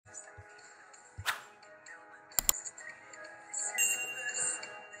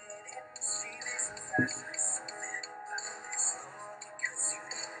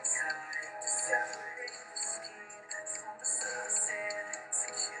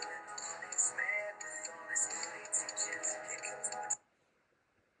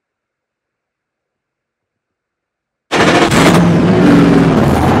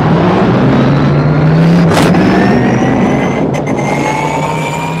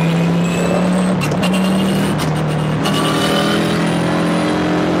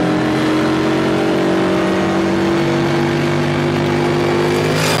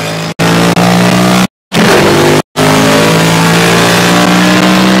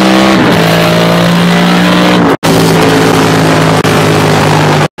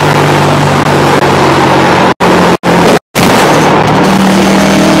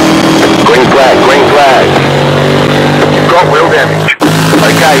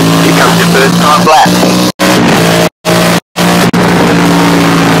Here comes your first time lap.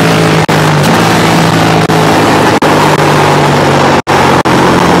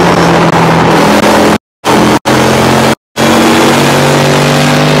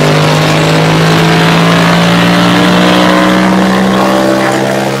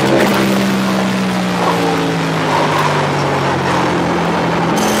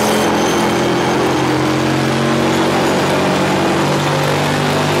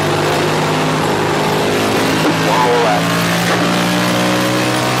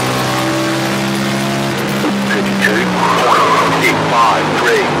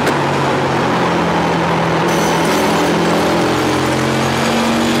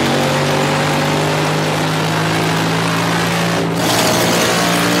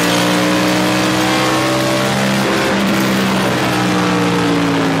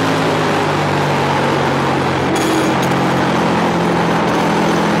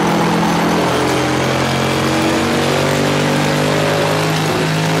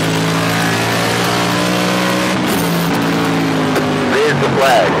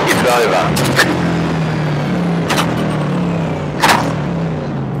 It's over.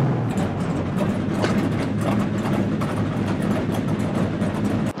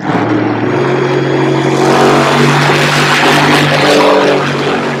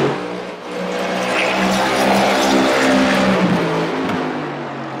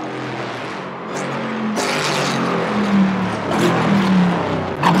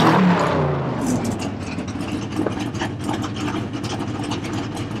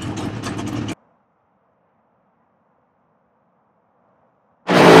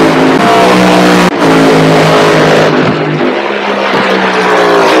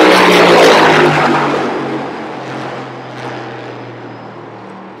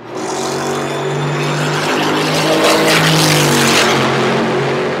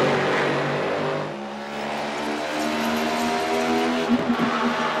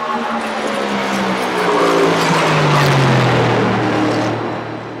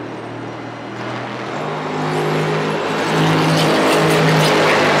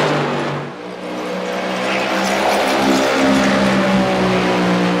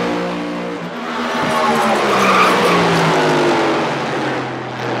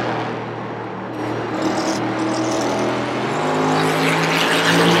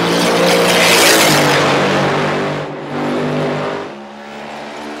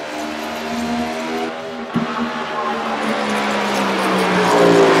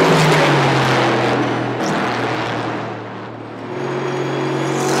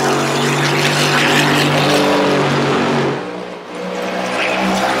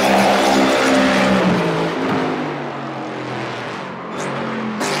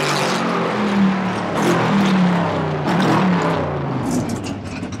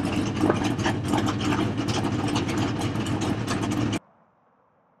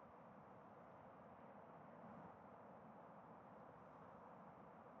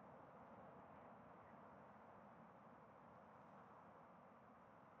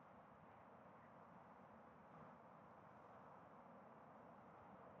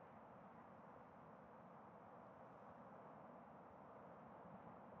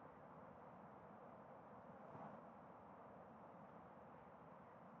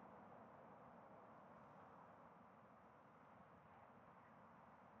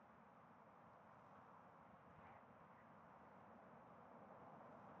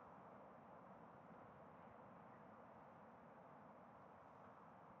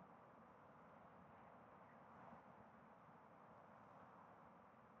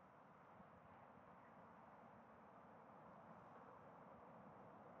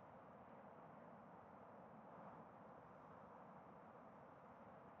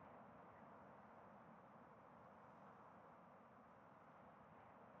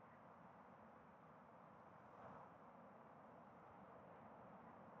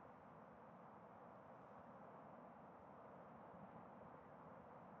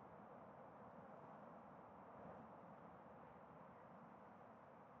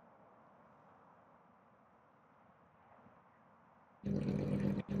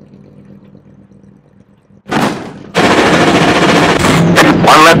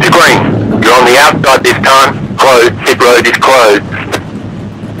 One lap to green. You're on the outside this time. Closed. Pit road is closed.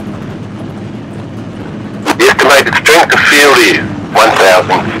 The estimated strength of field is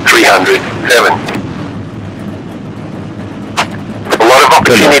 1,307. A lot of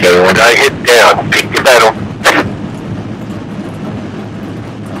opportunity today. Head down. Pick your battle.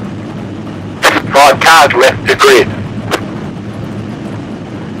 5 cars left to grid.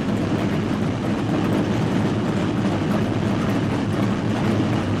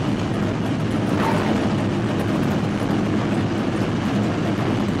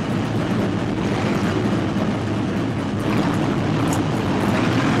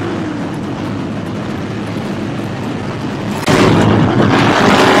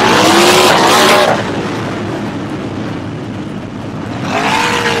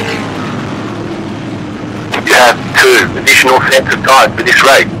 sets of tyres for this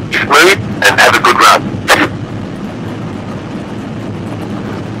race. Smooth and have a good run.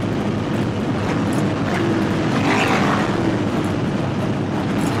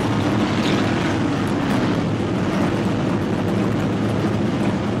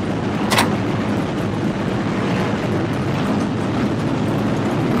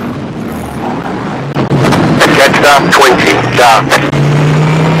 Jetstar 20, car.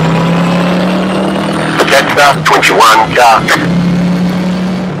 Jetstar 21, car.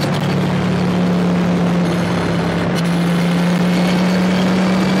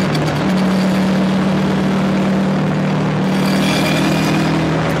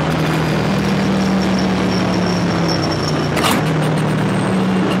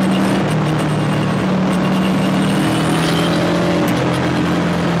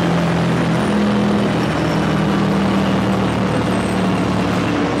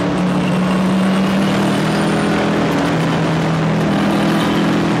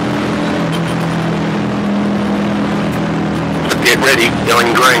 Get ready,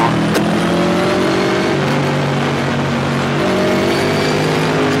 going green.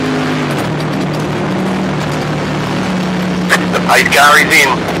 The pace car is in.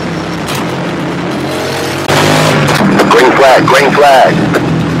 Green flag, green flag.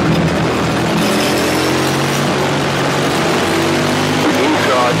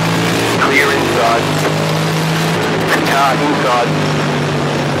 Inside, clear inside. Car inside.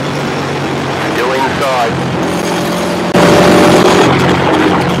 Still inside.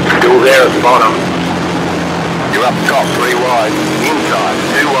 Still there at the bottom. You're up top, 3 wide. Inside,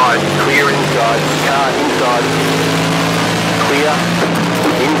 2 wide. Clear inside. Car inside. Clear.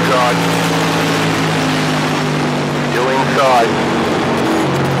 Inside. Still inside.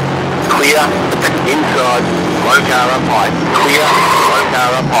 Clear. Inside. Low car up high. Clear. Low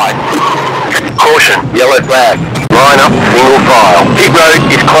car up high. Caution, yellow flag. Line up, single file. Pit road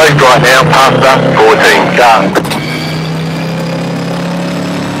is closed right now past the 14 car.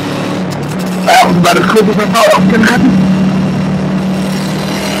 That was about as quick as I thought it was going to happen.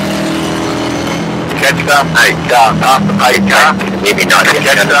 Jetstar 8, car, past the pace car. Maybe not.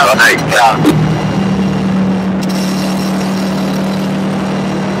 Jetstar 8, car.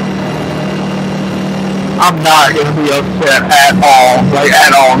 I'm not going to be upset at all. Like,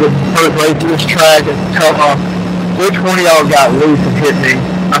 at all. This is the first race of this track. It's tough. Which one of y'all got loose and hit me?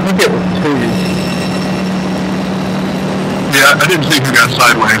 I think it was 2. Yeah, I didn't see who got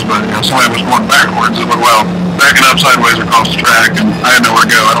sideways, but you know, somebody was going backwards. It went well, backing up sideways across the track, and I had nowhere to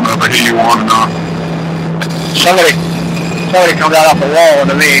go. I don't know if I hit you on or not. Somebody come down off the wall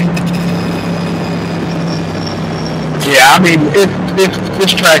into me. Yeah, I mean,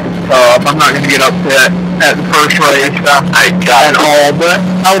 this track is tough. I'm not going to get upset at the first race at all, but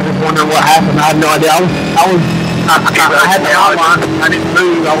I was just wondering what happened. I had no idea. I had my line. I didn't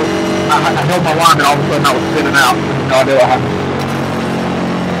move. I held my line, and all of a sudden I was spinning out. No idea what happened.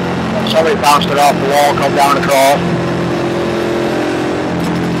 Somebody bounced it off the wall, come down across.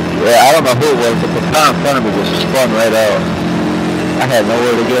 Yeah, I don't know who it was, but the car in front of me just spun right out. I had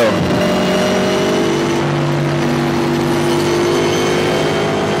nowhere to go.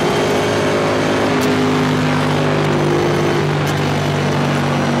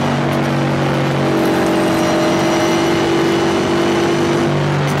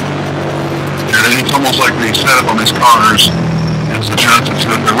 It's almost like the setup on these cars is adjusted so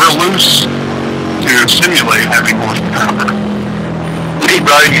that they're real loose to simulate having horsepower. Pit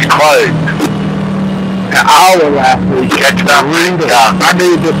road is closed. An hour last week. Jetstar 8, car. I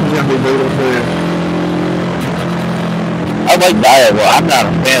knew this was going to be brutal too. I like Iowa. I'm not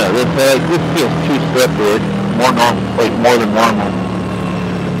a fan of this. This feels too slippery. More normal, like more than normal.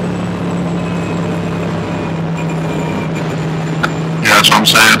 Yeah, that's what I'm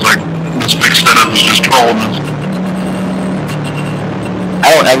saying. It's like this big setup is just trolled. I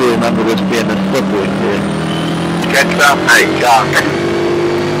don't ever remember this being this slippery here. Jetstar 8, car.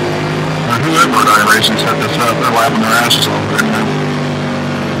 Whoever at iRacing set this up, they're laughing their asses off right now.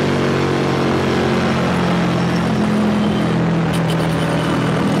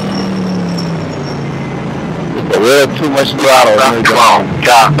 It's a little too much throttle. Come on,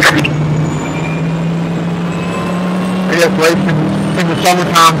 car. I guess racing in the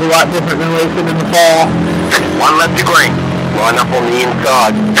summertime is a lot different than racing in the fall. 1 left to green. Line up on the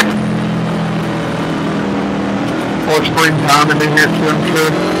inside. Or springtime in here too, I'm sure.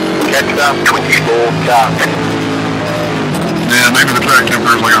 Jetstar 24, car. Yeah, maybe the track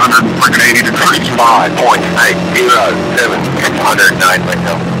temperature is like 180 degrees. 5.807, 109 right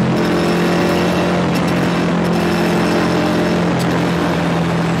now.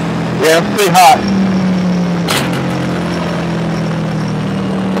 Yeah, it's pretty hot.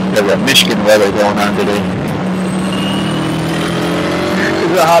 There's that Michigan weather going on today.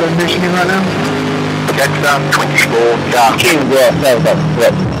 Is it hot in Michigan right now? Catch up, 24, car. Can't even go outside without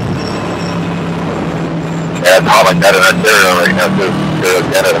sweat. Yeah, it's hot like that in that area right now too.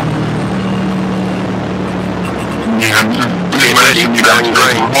 Canada. Yeah,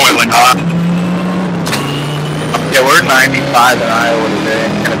 boiling hot. Yeah, we're 95 in Iowa today.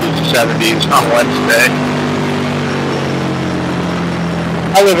 Gonna be 70s on Wednesday.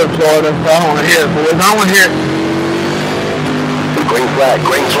 I live in Florida, so I don't want to hear it, boys. I don't want to hear it. Green flag,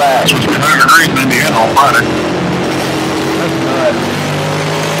 green flag. It's 100 degrees in Indiana on Friday. That's nuts.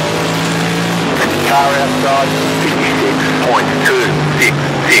 Car outside,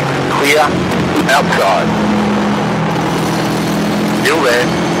 56.266. Clear, outside. Still there.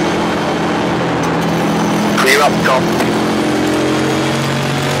 Clear up top.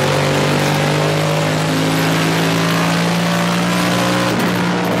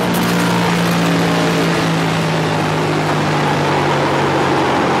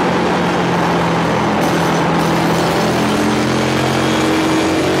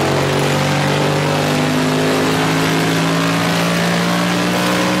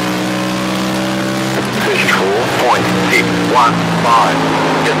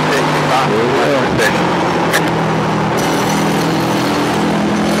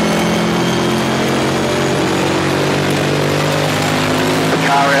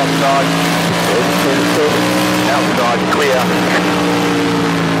 Outside, clear.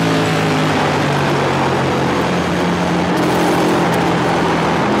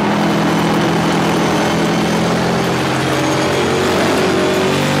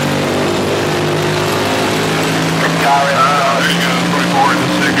 Car outside. There you go, 24 in the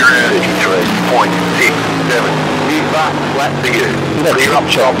cigarette. 33.67. Move back, flat for you. Clear up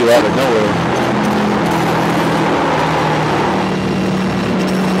shot you out of nowhere.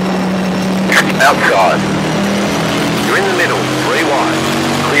 Outside. You're in the middle, 3 wide.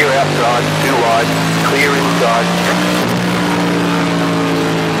 Clear outside, 2 wide. Clear inside.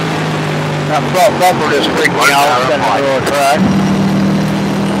 That front bumper just freaked me out in the middle of the track.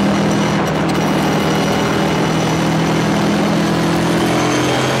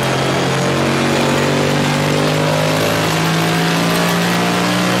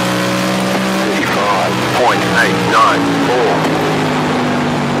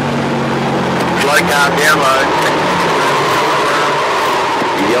 Slow car down low.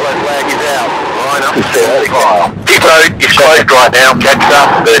 The yellow flag is out. Line up to 30 mile. Pit road is closed right now. Catch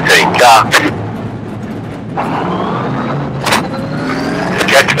up, 13 car.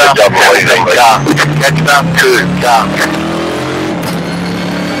 Catch up, 13 car. Catch up, 2 car.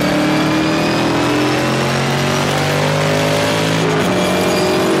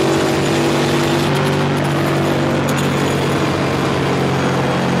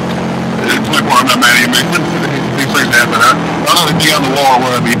 I'm not mad at you, man. These things happen. I thought it'd be on the wall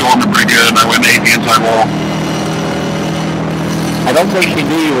where I'd be dormant pretty good, and I went 8 the inside wall. I don't think he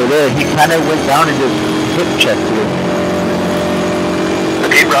knew you were there. He kind of went down and just hip checked you. The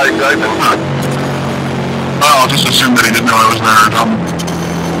pit road's open. I'll just assume that he didn't know I was there or something.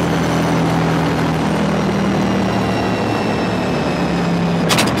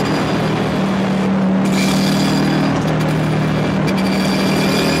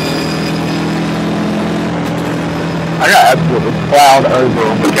 I got absolutely plowed over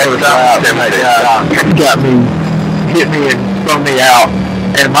on the first lap. Hit me and thrown me out.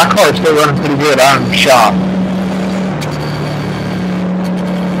 And my car is still running pretty good. I'm shocked.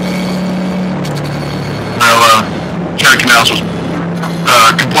 Well, Terry Canals was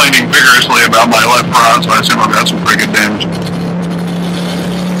complaining vigorously about my left front, so I assume I've got some pretty good damage.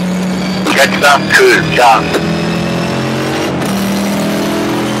 Catch up, 2 car.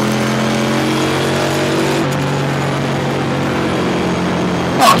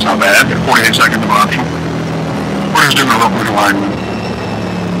 Oh, it's not bad. 48 seconds of option. We're just doing a little quick alignment.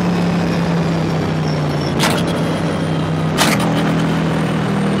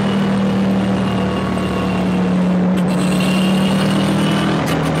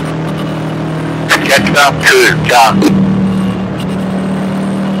 Catch up, 2 car.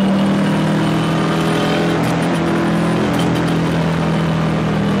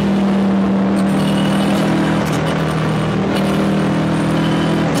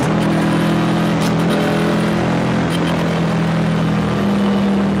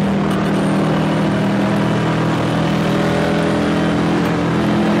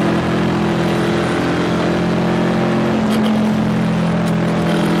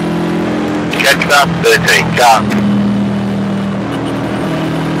 Catch up, 13 car.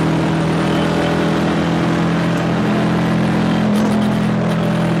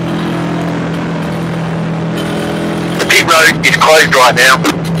 road is closed right now.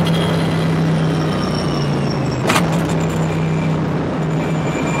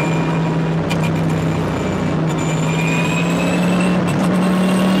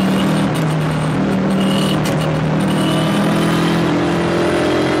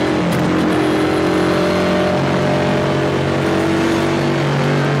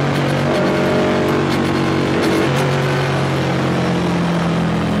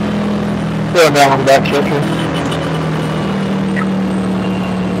 Going down on the back stretcher.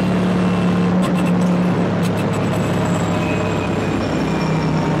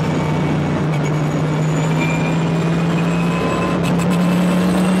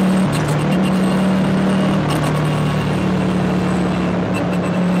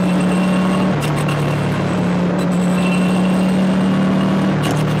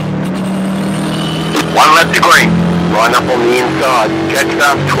 One left to green. Line up on the inside. Catch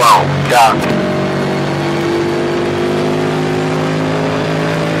up 12. Dark.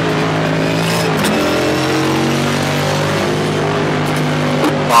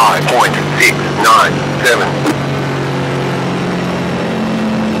 5.697.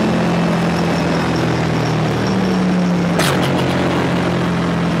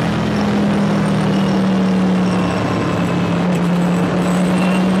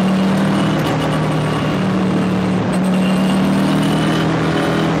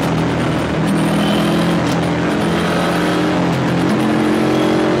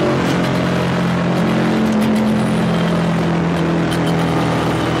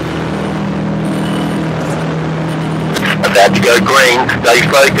 About to go green, stay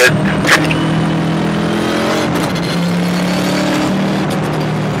focused.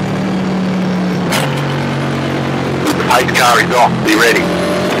 The pace car is off, be ready.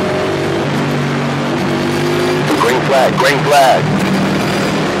 Green flag, green flag.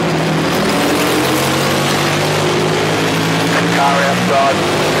 Car outside.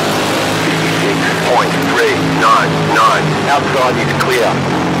 56.399. Outside is clear.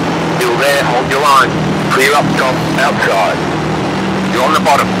 Still there, hold your line. Clear up top, outside. You're on the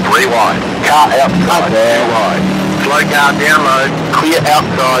bottom, 3 wide. Car outside, 2 wide. Slow car down low, clear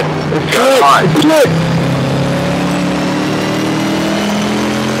outside. Go high.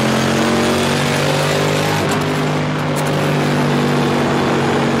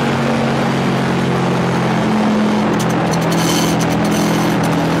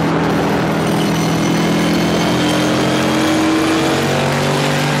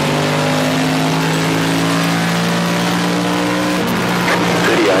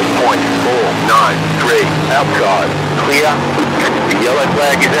 Outside, clear, the yellow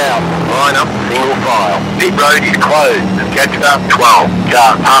flag is out, line up, single file. Pit road is closed, catch up 12,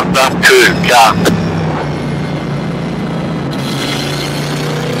 car, pump up 2, car.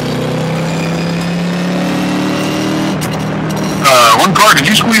 One car, did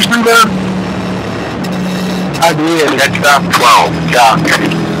you squeeze through there? I did. Catch up 12, car.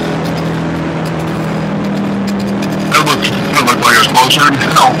 That looked like it was closer.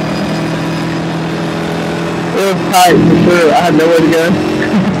 No. It was tight for sure. I had nowhere to go.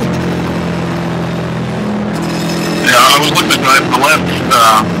 Yeah, I was looking at the guy to the left,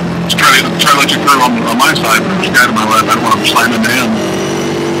 just trying to let you through on my side, but there's a guy to my left. I don't want to slam into him.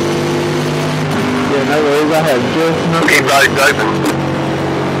 Yeah, no worries. I had just enough. Keep roads open.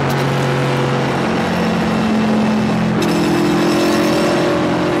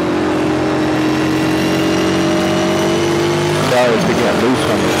 Sorry to get loose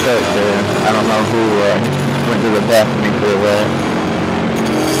on the set there. I don't know who went to the balcony for that.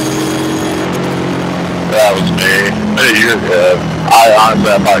 That was me. Hey, you're good. I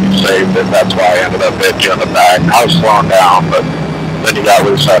honestly, I'm not saved it. That's why I ended up hitting you in the back. I was slowing down, but then you got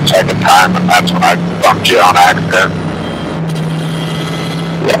loose that second time, and that's when I bumped you on accident.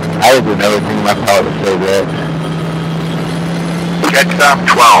 Yeah, I was doing everything in my power to say that. Catch up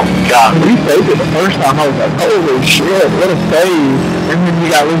 12, got When you saved it the first time, I was like, holy shit, what a save. And then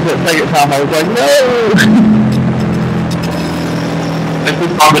you got loose that second time, I was like, no! This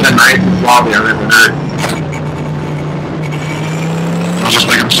is probably the nicest lobby I've ever heard. I was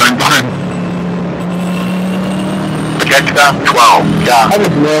just thinking the same thing. Catch up 12, got I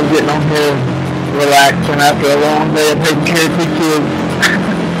just love getting on here, relaxing after a long day of taking care of 2 kids.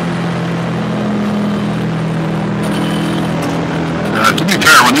 To be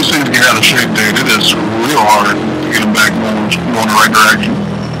fair, when these things get out of shape, dude, it is real hard to get them back going the right direction.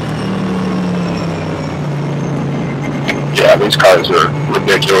 Yeah, these cars are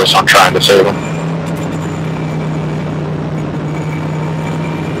ridiculous. I'm trying to save them.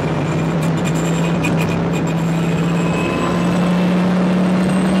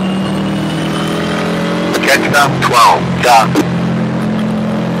 Catch up 12. car.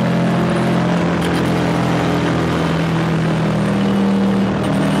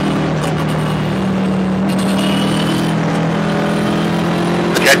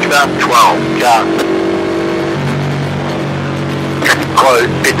 Catcher 12, car.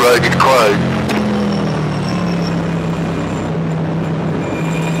 Closed, pit road is closed.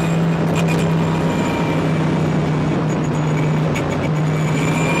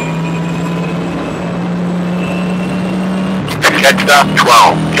 Catcher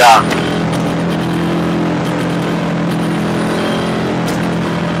 12, car.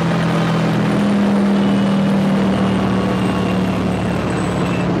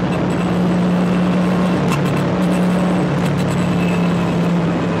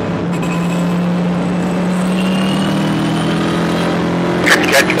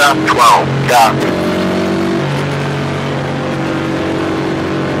 Catcher 12, car.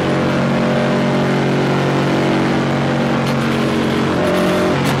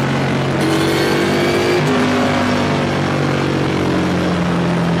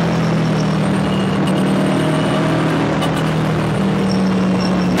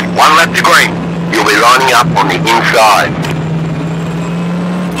 One left to green. You'll be lining up on the inside.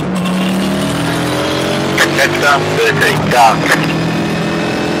 Catcher 13, car.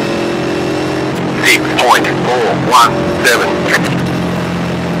 6.417.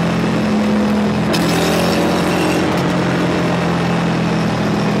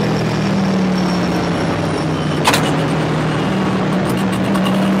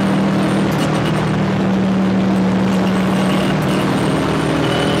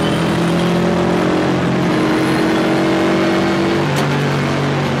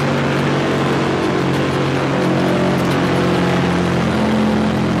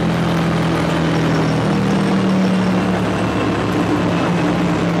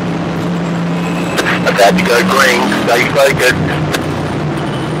 About to go green, stay focused.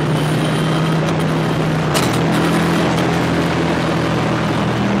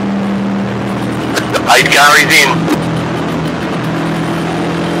 The pace car is in.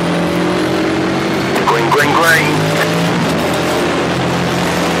 Green, green, green.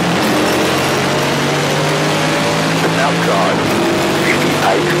 Outside,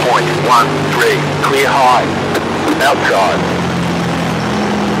 58.13, clear high. Outside.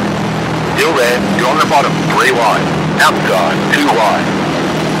 Still there, you're on the bottom, 3 wide. Outside, 2 wide.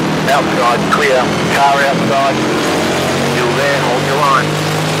 Outside, clear, car outside. Still there, hold your line.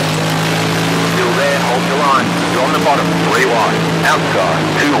 Still there, hold your line. You're on the bottom, 3 wide. Outside,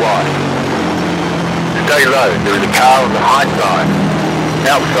 2 wide. Stay low, there is a car on the high side.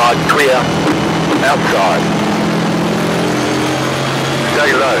 Outside, clear. Outside.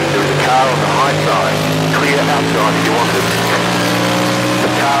 Stay low, there is a car on the high side. Clear outside if you want it.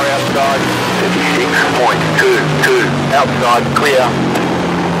 Car outside, 56.22, outside clear.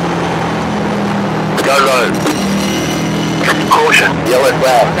 Go low. Caution, yellow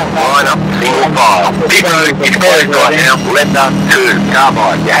flag, line up, single file. Pit road is closed right now, left up 2,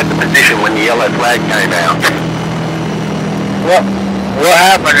 carbide. You had the position when the yellow flag came out. What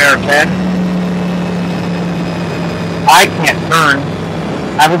happened there, Ted? I can't turn.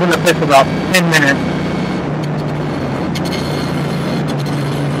 I was in the pit for about 10 minutes.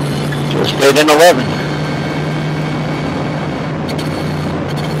 Just stayed in 11.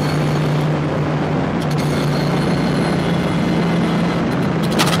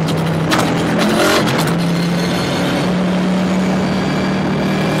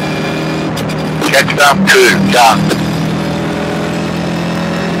 Catch up 2, dark.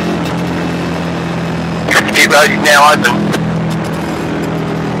 Pit road is now open.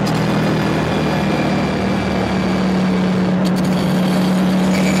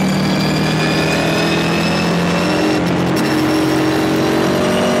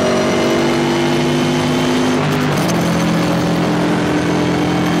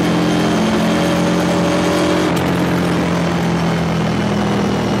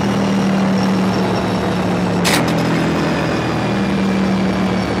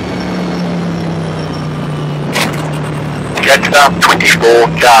 Catch up 24,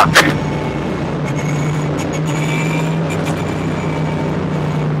 dark.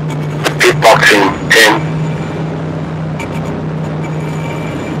 Pit boxing 10.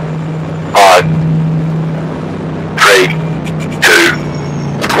 5, 3, 2,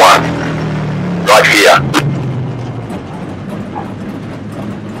 1. Right here.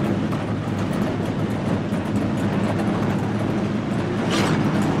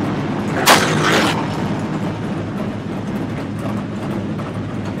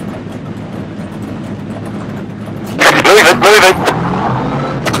 Move it, move it.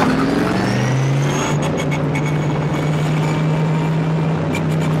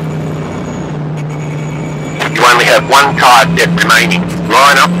 have one tire set remaining.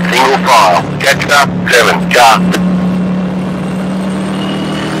 Line up, single file. Catch up, 7, car.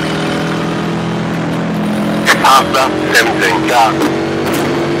 After 17, car.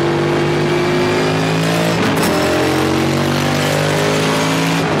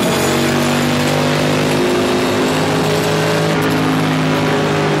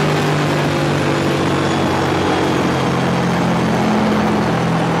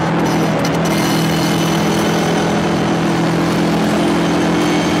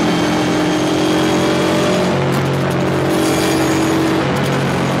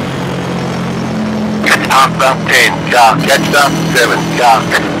 After 10, car. Catch up, 7, car.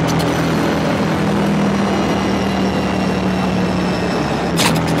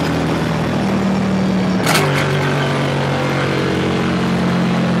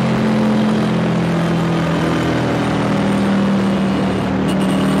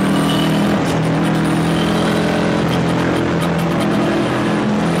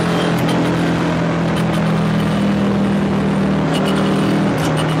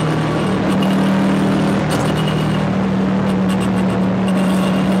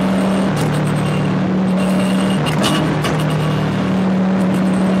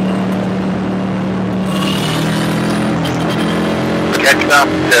 Catch up,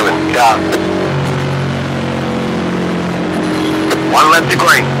 7, car. One left to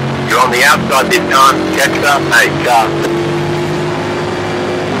green. You're on the outside this time. Catch up, 8, car.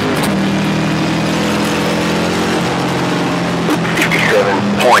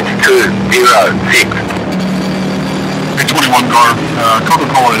 .206. A 21 car.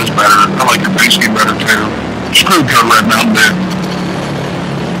 Coca-Cola is better. I like the paint scheme better too. Screw Code Red Mountain Dew.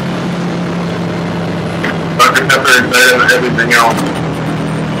 Dr. Pepper is better than everything else.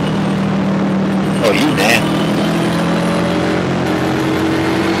 Oh, you damn.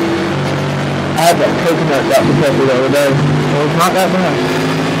 I had that coconut Dr. Pepper the other day. Well, it's not that bad.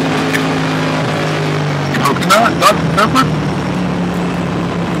 Coconut? Dr. Pepper?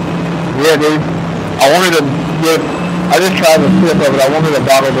 Yeah, dude. I wanted to get, I just tried the sip of it. I wanted a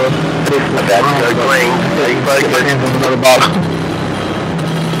bottle to fix the That's so green. Stay focused. Another bottle.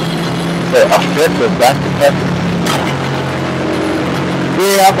 A strip of Dr. Pepper.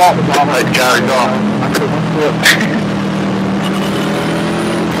 Yeah, I bought the bottle. It goes off. I took one sip.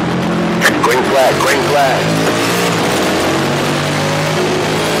 Green flag, green flag.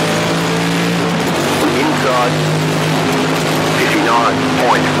 Inside.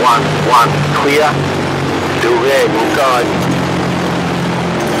 59.11. Clear. Still there, inside.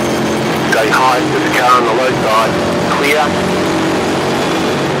 Stay high to the car on the low side. Clear.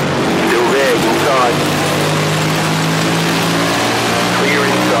 Still there, inside. Clear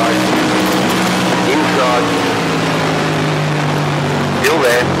inside. Inside. Still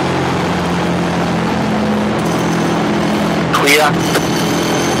there. Clear.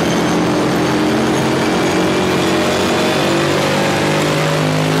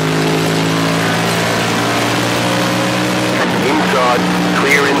 Inside.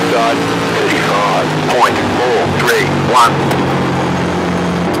 Clear inside. 35.431.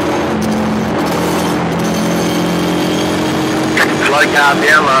 Slow car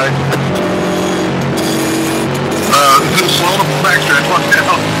down low. Slow to pull back stretch, watch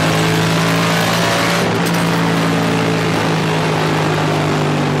out.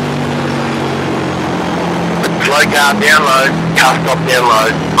 Slow car down low. Car stop down low.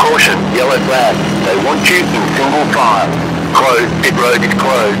 Caution, yellow flag. They want you in single file. Closed, pit road is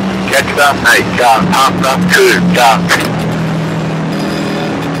closed. Catch up, 8 car. After 2 car.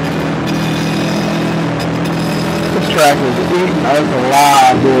 This track is eating us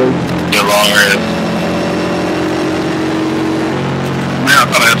alive, dude. Get longer in. Man, I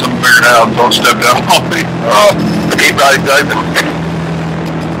thought I had something figured out until I stepped out on me. Oh, the pit road's open.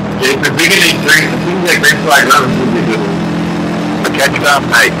 If we get these green, if we can get green flag runners, we'll be good. Catch up,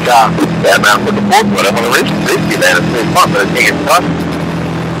 8 car. Down out with the fourth one. I'm on the risk. Risky man. It's fun, but it's getting fun.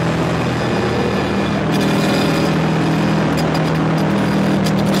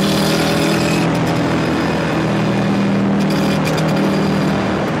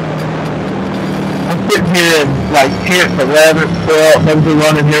 Sitting here in like 10th, 11th, 12th, I've been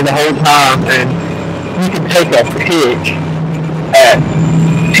running here the whole time, and you can take a pitch at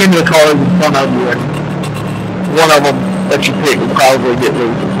 10 of the cars in front of you, and one of them that you pick will probably get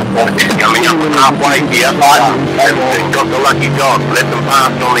loose at some point. Coming up halfway here. Got the lucky dog. Let them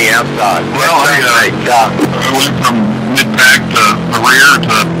pass on the outside. Well, I went from mid-pack to the rear to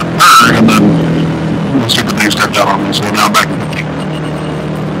the third, and then the super thing stepped out on me, so now I'm back in the team.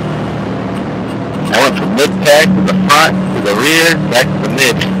 I went from mid-pack to the front, to the rear, back to the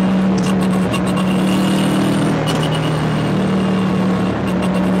mid.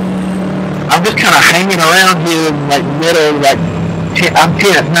 I'm just kind of hanging around him, like middle, like I'm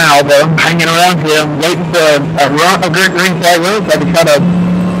 10th now, but I'm hanging around him, waiting for a green flag run, so I can kind of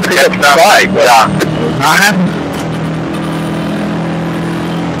pick up the fight. But not happening.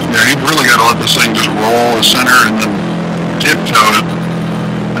 Yeah, you've really got to let this thing just roll the center and then tiptoe it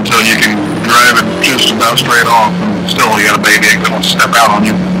until you can drive it just about straight off, and still you got a baby egg that wants to step out on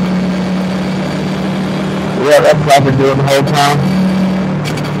you. Yeah, that's what I've been doing the whole time.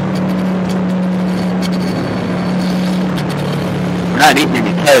 Not eating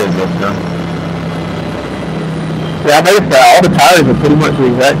any tires up though. Yeah, I noticed that all the tires are pretty much the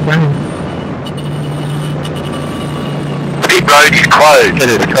exact same. Pit road is closed. I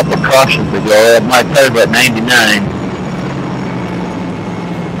did a couple of cautions ago. My tires at 99.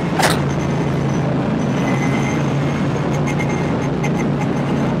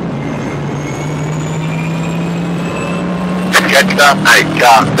 Catch up, 8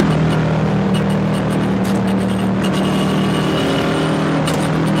 car.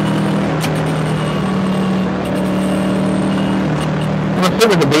 I'm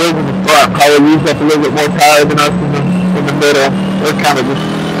assuming the boys in the front probably use up a little bit more tires than us in the middle. They're kind of just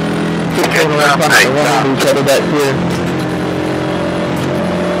going around trying to run each other back here.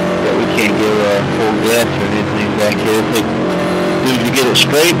 Yeah, we can't give full gas or anything back here. As soon as you get it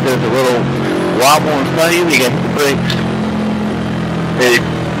straight, there's a little wobble in front of you, you got the brakes.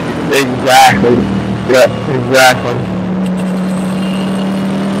 Exactly. Yeah, exactly.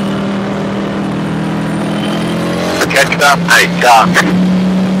 Catch up, 8 car.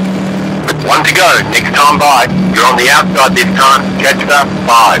 1 to go, next time by. You're on the outside this time. Catch up,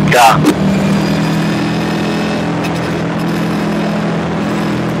 5 car.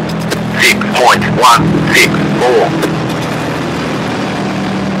 6.164.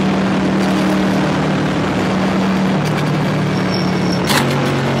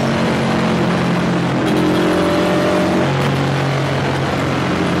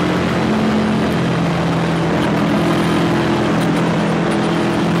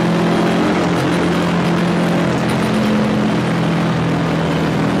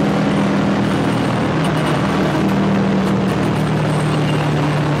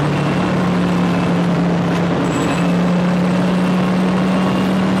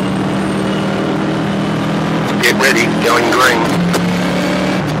 Get ready, going green.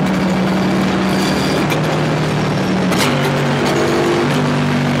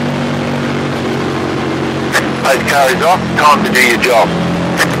 Those car is off, time to do your job.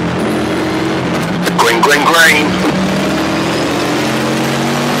 Green, green, green.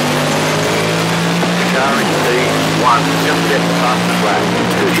 The car is C1, just set the fastest lap.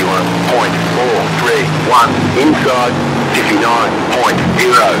 31.431, inside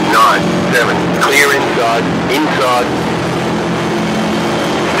 59.097, clear inside, inside,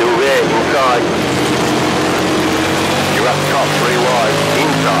 still there, inside, you're up top, 3 wide,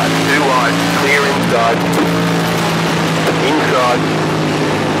 inside, 2 wide, clear inside, inside,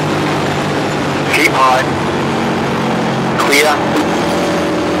 keep high, clear,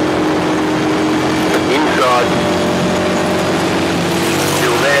 inside,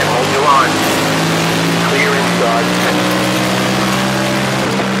 still there, hold your line, clear inside,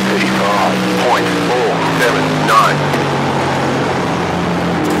 35.479.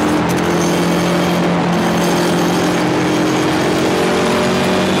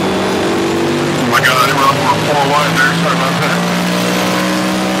 Oh my God, I didn't run for a 4 wide there, sorry about that.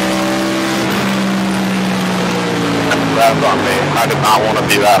 That's on me. I did not want to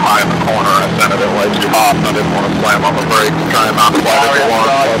be that high in the corner. I sent it way too hot and I didn't want to slam on the brakes and try and not slide it one.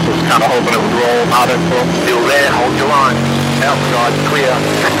 So I was just kind of hoping it would roll, not in full. Still there, hold your line. Outside, clear.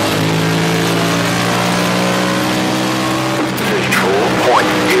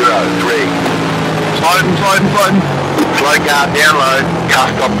 34.03. Sliding, sliding, sliding. Slow car down low, car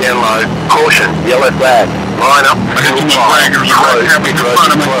stop down low. Caution, yellow flag. Line up, I got too much fire. breakers, the right happening in front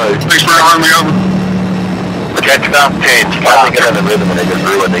of me. Thanks for running me over. Catch it up, 10. I think I'm in the rhythm and they just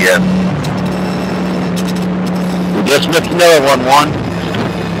ruined again. We just missed another one, 1.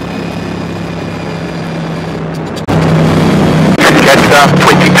 Catch it up,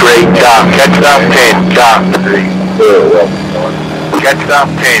 23, car. Catch it up, 10, car. Catch it up,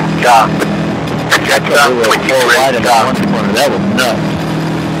 10, car. Catch it up, 23, car. That was nuts.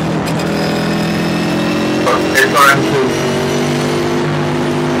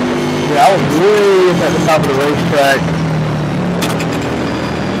 Yeah, I was way up at the top of the racetrack.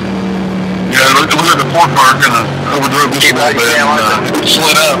 Yeah, it was like the 4 car kind of overdrove this a little bit and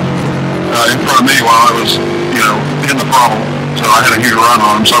slid up in front of me while I was, in the throttle. So I had a huge run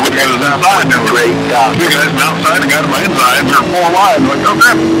on him. So I looked at his outside and there were 2 guys from outside and a guy to my inside. And we were 4 wide. I'm like, oh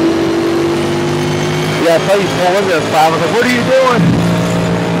crap. Yeah, I saw you pull in there, 5. I was like, what are you doing?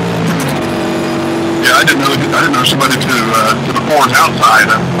 Yeah, I didn't know somebody to the forwards outside.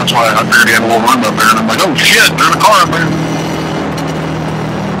 That's why I figured he had a little room up there, and I'm like, oh shit, there's a car up there.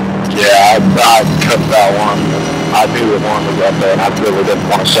 Yeah, I cut that one. I knew the one was up there, and I really didn't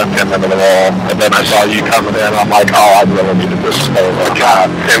want to send him into the wall. And then I saw you coming in, I'm like, oh, I really need to just stay there. God,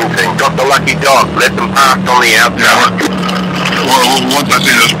 17. Got the lucky dog. Let them park on the outside. Yeah, well, once I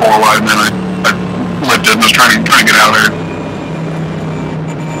see this 4 wide, then I lifted and was trying to get out of there.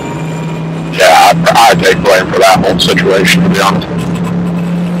 Yeah, I take blame for that whole situation, to be honest.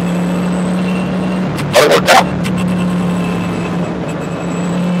 But it worked out.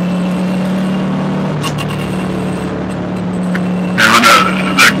 Yeah, when the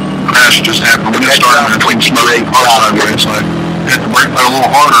crash just happened, when it started, and clean smoke and car sideways, so I hit the brake pedal a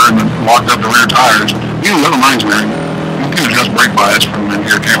little harder and then locked up the rear tires. You know, little minds, man. You can adjust brake bias from in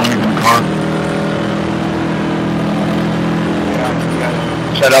here, can't we, in the car?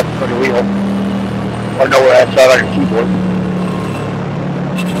 Set up for the wheel. Or know where that's out on your keyboard.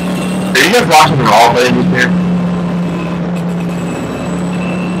 Did you get lost in the hallway in here?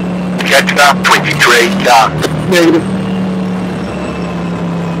 Catch up 23. Negative.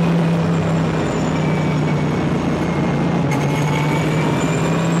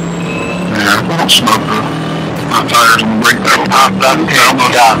 Yeah, I don't smoke the tires and the brake pedal. Popped up,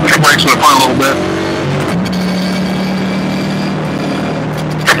 the brakes in the front a little bit.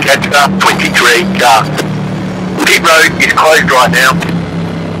 Catch up 23. Pit road is closed right now.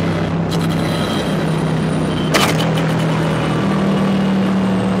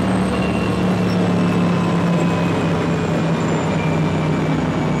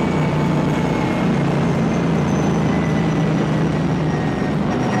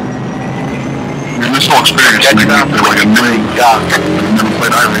 Man, this whole experience made me feel like a new. I've never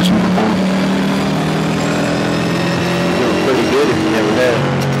played iRacing before. Feels pretty good if you never have.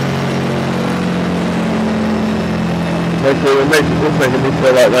 It makes me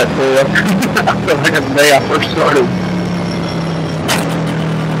feel like that too. I feel like the day I first started.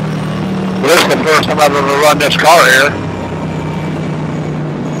 Well, this is the first time I've ever run this car here.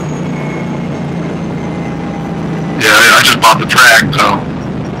 Yeah, I just bought the track, so,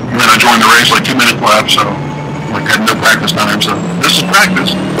 and then I joined the race like 2 minutes left, so, like, I had no practice time, so, this is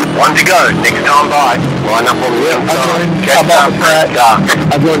practice. 1 to go. Next time by. Line up on the outside. I bought the track.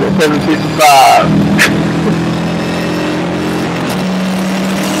 I joined at 7:55.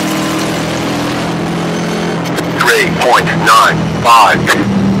 3.95.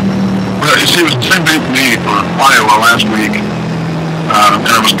 Well, you see, it was the same thing for me for Iowa last week, and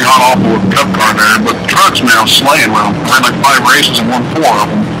it was god awful with the cup car there, but the truck's now slaying well. I ran like 5 races and won 4 of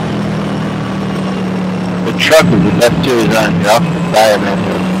them. The truck is the best series on here.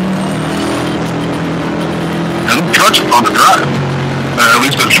 And the truck's fun to drive, at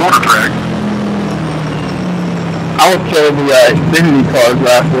least at a shorter track. I was killing the Xfinity cars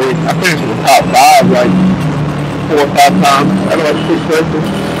last week. I finished in the top 5 like 4 or 5 times. I had like 6 races.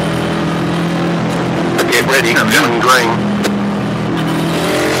 Get ready. Going green.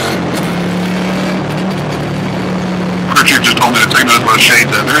 Richard just told me to take notice about shade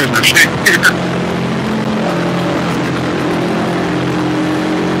that there is no shade here.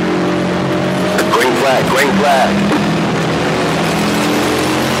 Green flag. Green flag.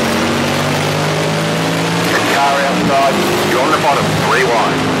 Car outside. You're on the bottom. 3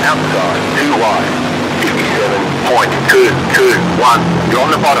 wide. Outside. 2 wide. 57.221. You're on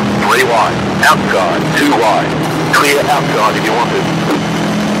the bottom. 3 wide. Outside. 2 wide. Clear outside if you want it.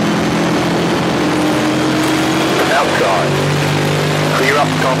 Outside. Clear up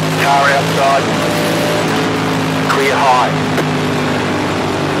top. Car outside. Clear high.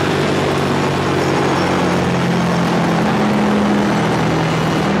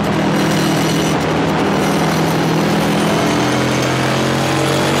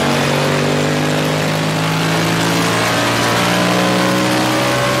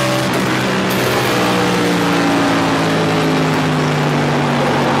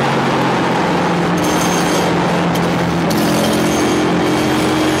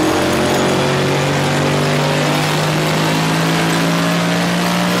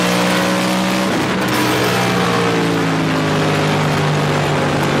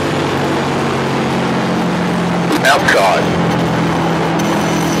 Outside.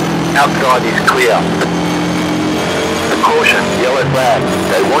 Outside is clear. Caution, yellow flag.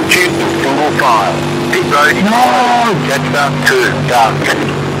 They want you in single file. Pit road is closed. Catch up 2, dark.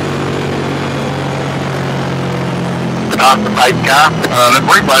 Past the paid car. That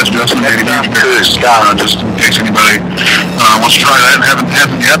brake bias adjustment made a huge difference. Just in case anybody wants to try that and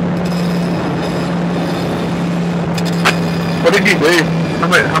hasn't yet. What did you do? How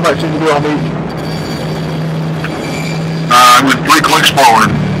much did you do on these? I went 3 clicks forward.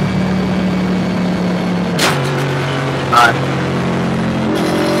 Alright.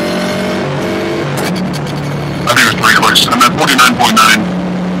 I think it was 3 clicks. I'm at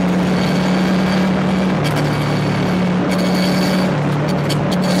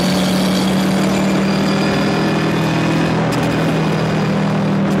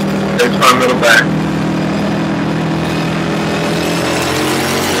Takes my middle back.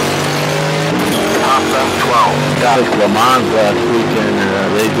 After 12. Took Le Mans last weekend,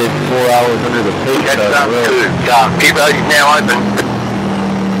 they did 4 hours under the pace Catch car. up 2. Pit road is now open.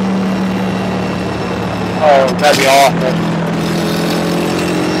 Oh, that'd be awful.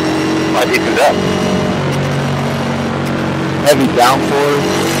 My dip is up. Heavy downpours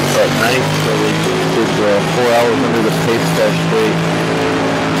at night, so they did 4 hours under the pace car straight.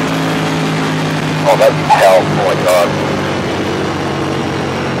 Oh, that's hell. Oh my god.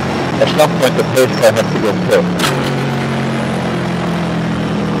 At some point, the pace car has to go pit.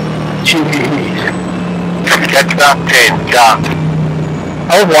 Jeez. Catch up 10. Car.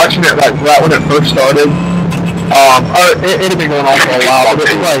 I was watching it like right when it first started. It had been going on for a while, but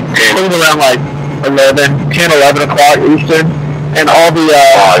it was like it was around like 10, 11 o'clock Eastern, and all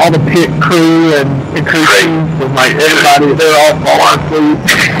the pit crew and crew chiefs and like everybody, they were all falling asleep.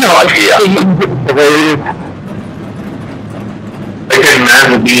 I couldn't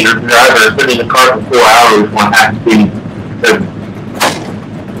imagine being a driver sitting in the car for 4 hours when I have to be.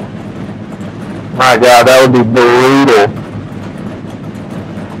 My God, that would be brutal.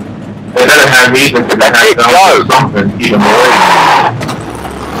 They better have music because I have to do something, keep them awake.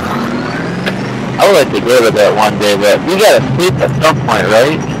 I would like to go to that one day, but you gotta sleep at some point,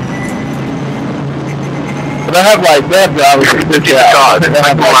 right? But they have drivers that sit out. They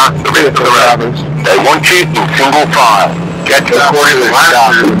have like 3 or 4 drivers. They want you in single file. Catch up 2.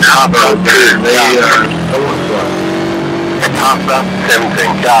 After 2. After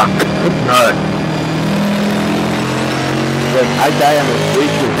 17. Car. Like, I die on the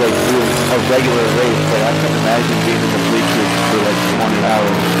bleachers like doing a regular race, but I can't imagine being in the bleachers for like 20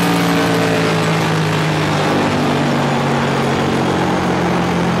 hours.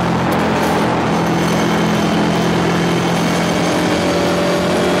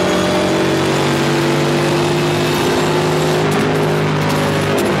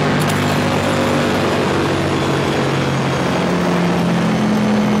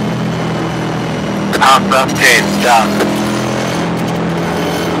 After 10. Car.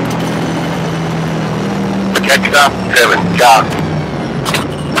 Catch up 7. Car.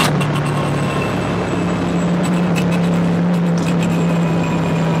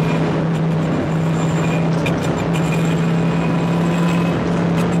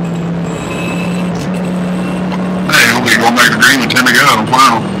 Hey, we'll be going back to green with 10 to go.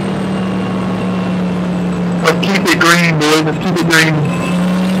 Wow. Let's keep it green, boys. Let's keep it green.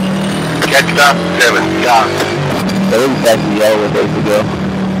 Catch up 7. Car. That was back to yellow a days ago.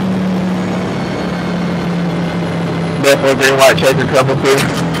 Definitely green light checker couple too.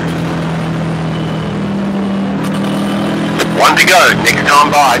 1 to go. Next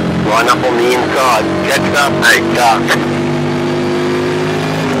time by. Line up on the inside. Catch up 8. Car.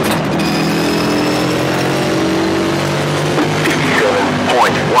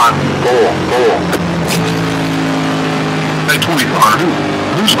 57.144. Hey,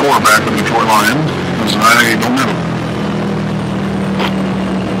 25. Who's quarterback of the Detroit Lions? Because I don't know.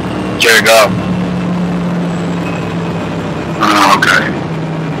 Jerry Goff. Okay.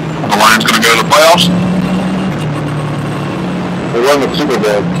 The Lions going to go to the playoffs? They won the Super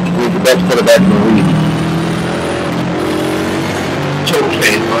Bowl. He was the best quarterback in the league.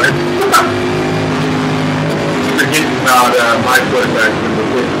 Okay, bud. Forgetting about my quarterback,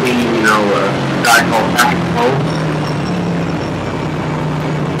 number 15, a guy called Patrick Mahomes.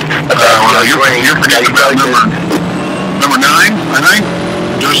 You're forgetting about number 9, I think.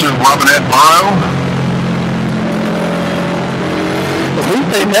 Joseph Robinette Morrow. Who's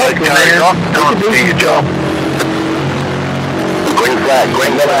they next, man? Don't do your job. Green flag.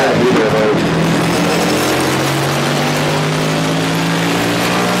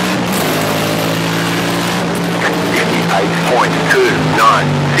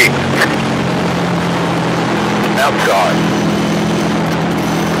 Outside.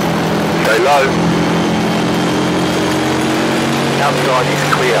 Go low. Outside is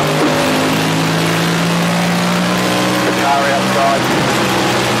clear. The car outside.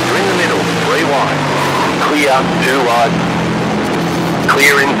 You're in the middle. 3 wide. Clear. 2 wide.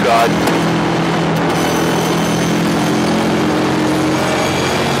 Clear inside.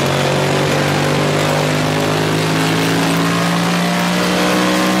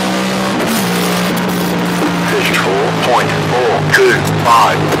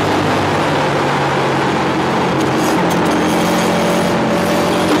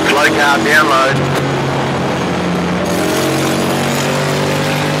 car download.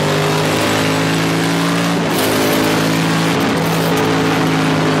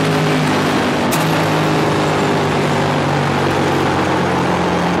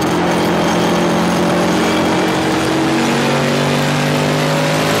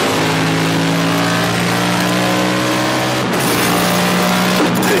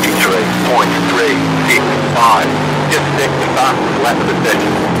 Just stick the fastest lap of the session.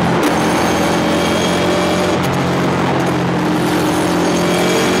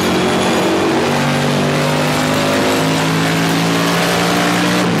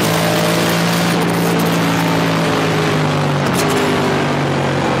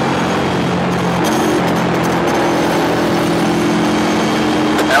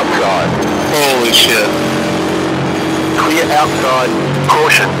 Outside. Holy shit. Clear outside.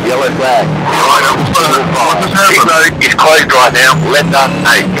 Caution. Yellow flag. Pit road is closed right now. Left up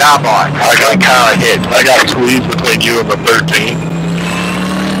a car by. I got a car ahead. I got squeezed between you and the 13.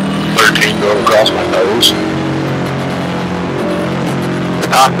 13 going across my nose.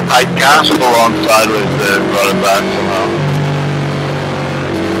 Past the pace car. Still on sideways there, running back somehow.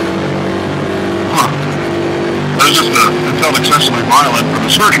 It felt excessively violent for the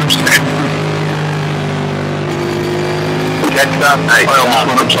circumstances. Catch up, hey. I almost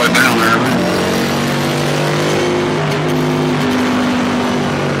went upside down there.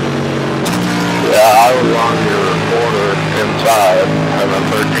 Yeah, I was on your border inside, and then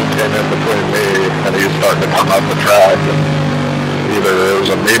 13 came in between me, and he was starting to come up the track. And either it was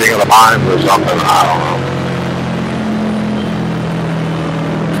a meeting of the minds or something, I don't know.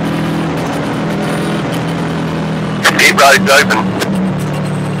 Pit road's open.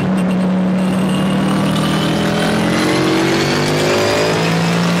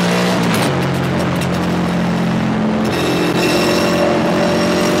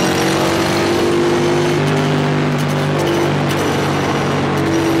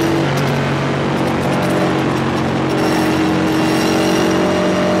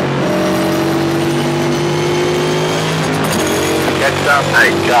 Catch up,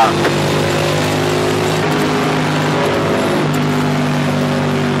 hey, car.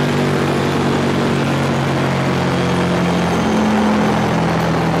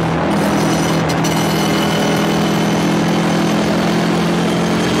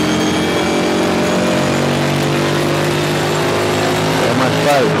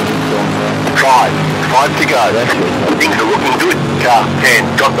 Five to go, that's it. Things are looking good. Car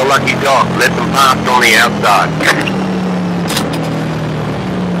 10, got the lucky dog. Let them pass on the outside.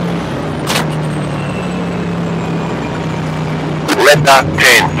 Let that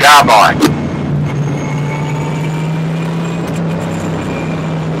 10, car by.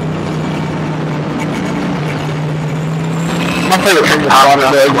 My favorite thing about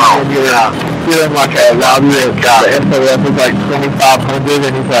it is when you're in like a lobby of the SOS is like 2,500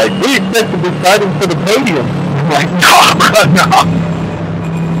 and he's like, we expect to be fighting for the podium. I'm like, no.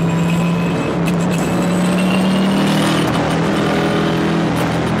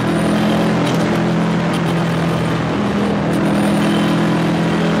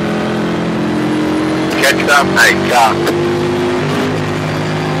 Catch up, hey, car.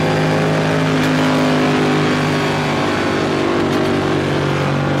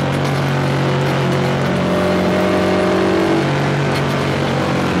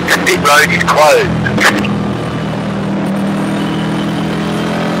 Pit road is closed.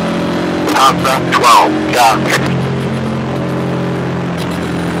 After 12, car.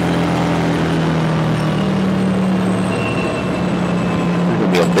 This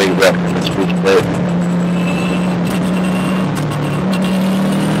will be a big wreck in this week's plate.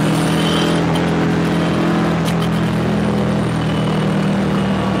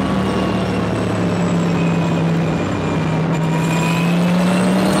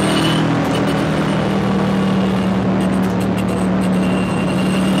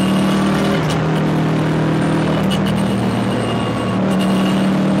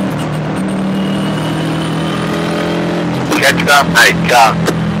 Catch up, hey, car.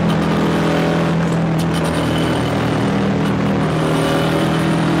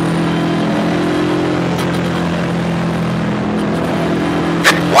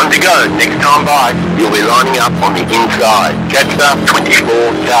 One to go. Next time by, you'll be lining up on the inside. Catch up,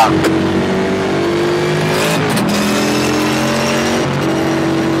 24, car.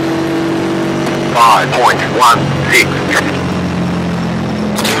 5.16.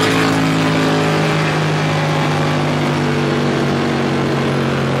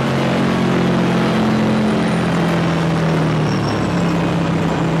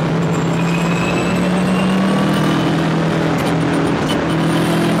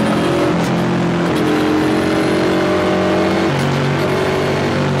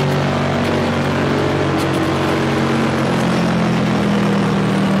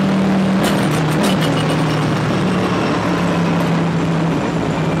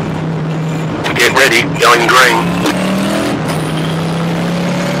 ready, going green.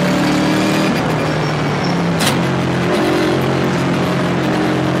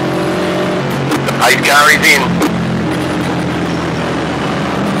 The pace car is in.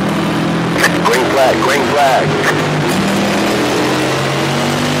 Green flag, green flag.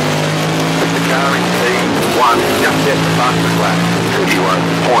 The car in P1, just set the fastest lap.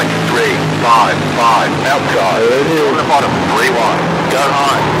 21.355 outside. On the bottom, 3 wide. Go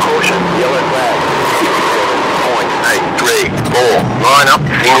high, caution, yellow flag. 7.834. Line up,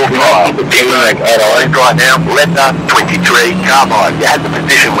 single file. Pit road, closed right now. Letter 23, carbide. You had the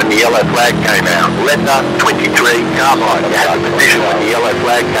position when the yellow flag came out. Letter 23, carbide. You had the position when the yellow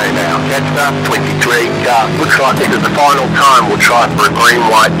flag came out. Letter 23, car. Looks like this is the final time we'll try for a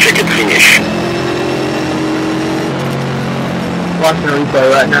green-white checkered finish. Watching the replay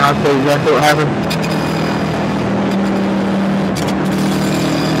right now, I'll tell you exactly what happened.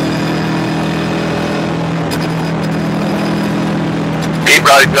 Pit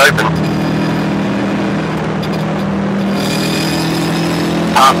road's open.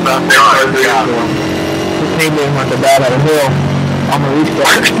 After, He came in like a bat out of hell on the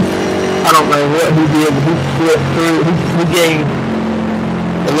restart. I don't know what he did, but he slipped through. He gained,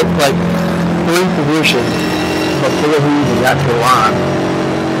 it looks like 3 positions before he even got to the line.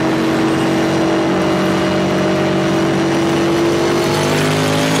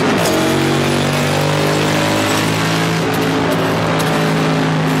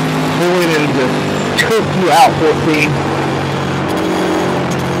 He went in and just took you out 14.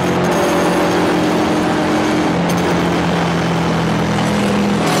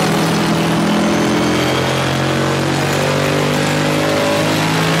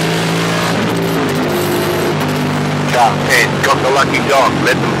 And got the lucky dog,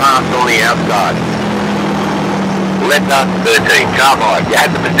 let them pass on the outside. Letter 13, carbide. You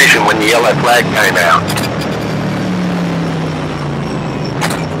had the position when the yellow flag came out.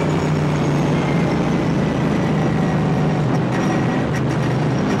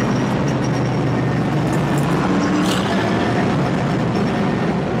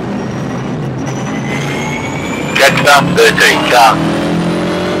 Jetstar 13, car.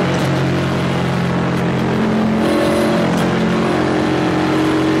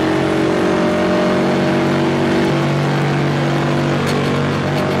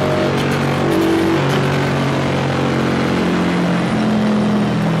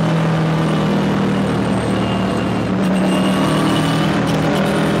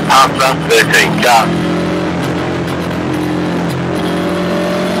 After 13, car.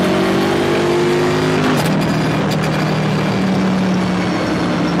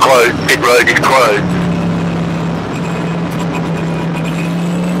 Closed, pit road is closed.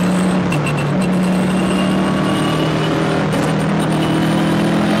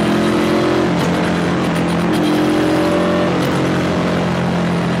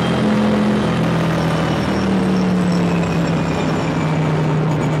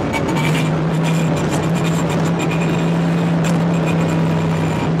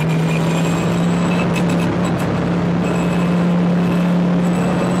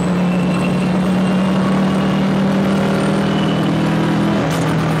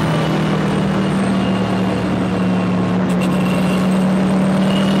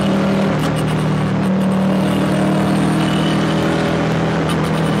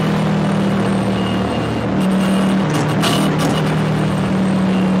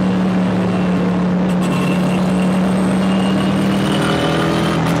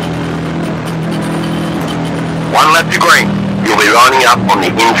 One left to green. You'll be lining up on the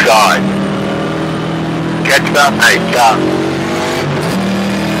inside. Catch up, 8 car.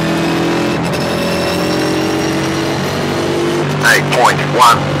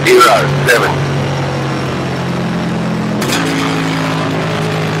 .107.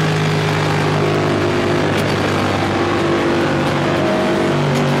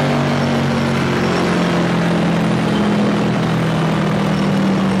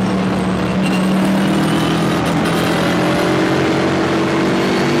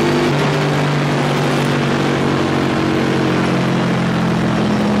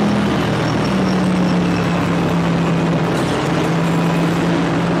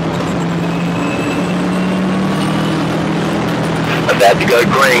 About to go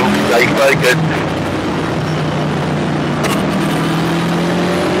green, stay focused.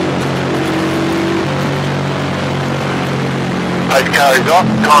 Post car is off,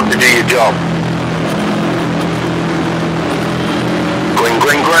 time to do your job. Green,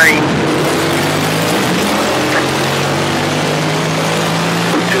 green, green.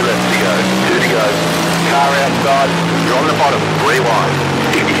 2 left to go, 2 to go. Car outside, you're on the bottom, 3 wide.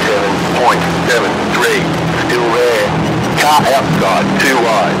 57. 27.73. Still there. Car outside, 2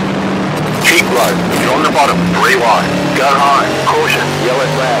 wide. Keep low. You're on the bottom, 3 wide. Go high. Caution. Yellow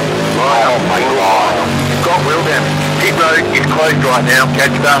flag. Line up. Single file. You've got wheel damage. Pit road is closed right now.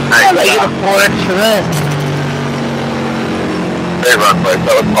 Catch it up. How they get a 4X for that? Hey, run, please.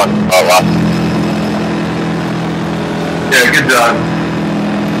 That was fun. Oh, wow. Yeah, good job.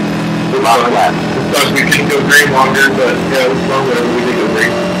 Last lap. Because we couldn't go green longer, but yeah, it was fun whenever we did go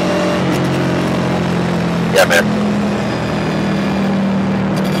green. Yeah, man.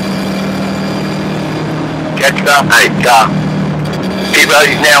 Catch it up. Hey, car. Pit road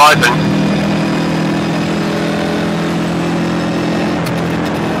is now open.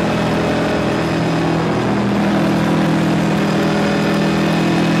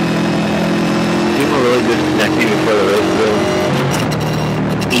 People are really disconnecting before the race goes.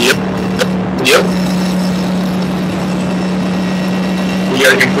 Yep. We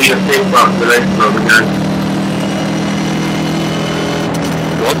gotta complete a safe route today, so we're good.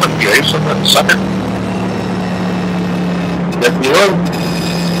 Wasn't Jason in second? Yes, we will.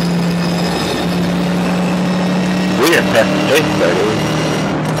 We didn't pass the chase there, did we?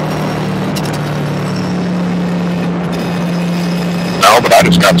 No, but I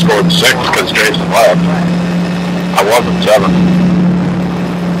just got scored 6 because Jason left. I wasn't 7.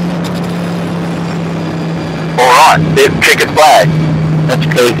 Alright, there's checkered flag. That's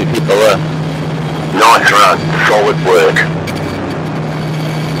crazy people left. Nice run. Solid work.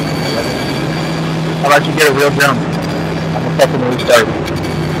 How about you get a real jump? I'm a fucking restart.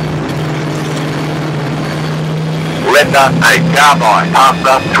 Left up 8, car by. Past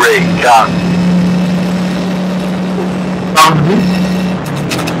up 3, car.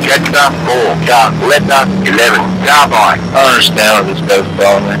 Catch up 4, car. Left up 11, car by. I understand how this goes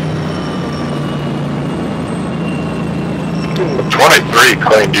following me. 23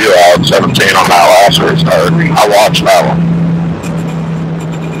 cleaned you out, 17 on that last restart. I watched that one.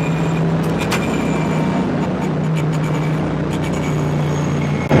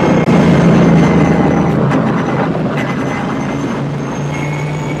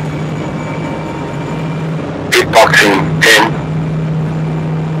 Pitboxing 10.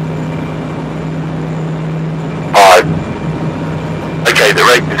 5. Okay, the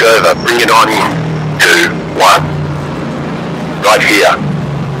race is over. Bring it on in. 2, 1. Right here.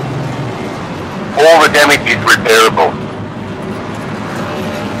 All the damage is repairable.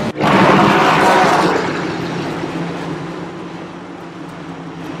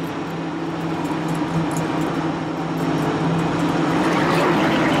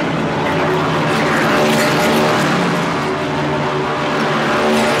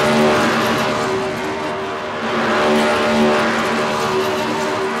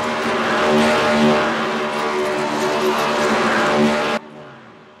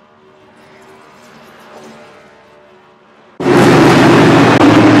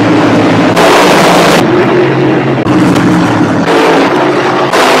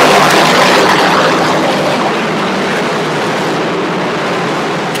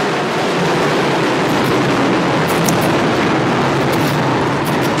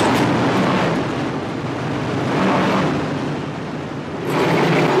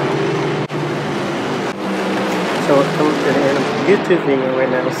 So we're coming to the end of the YouTube video right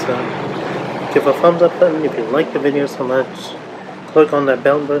now, so give a thumbs up button if you like the video so much. Click on that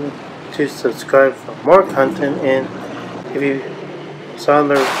bell button to subscribe for more content, and if you saw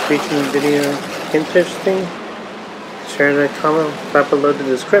the recent video interesting, share the comment right below the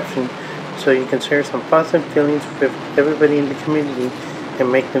description so you can share some thoughts and feelings with everybody in the community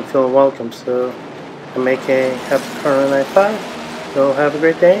and make them feel welcome. So, and make a happy Karlo 95. So have a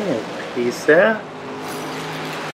great day and peace out.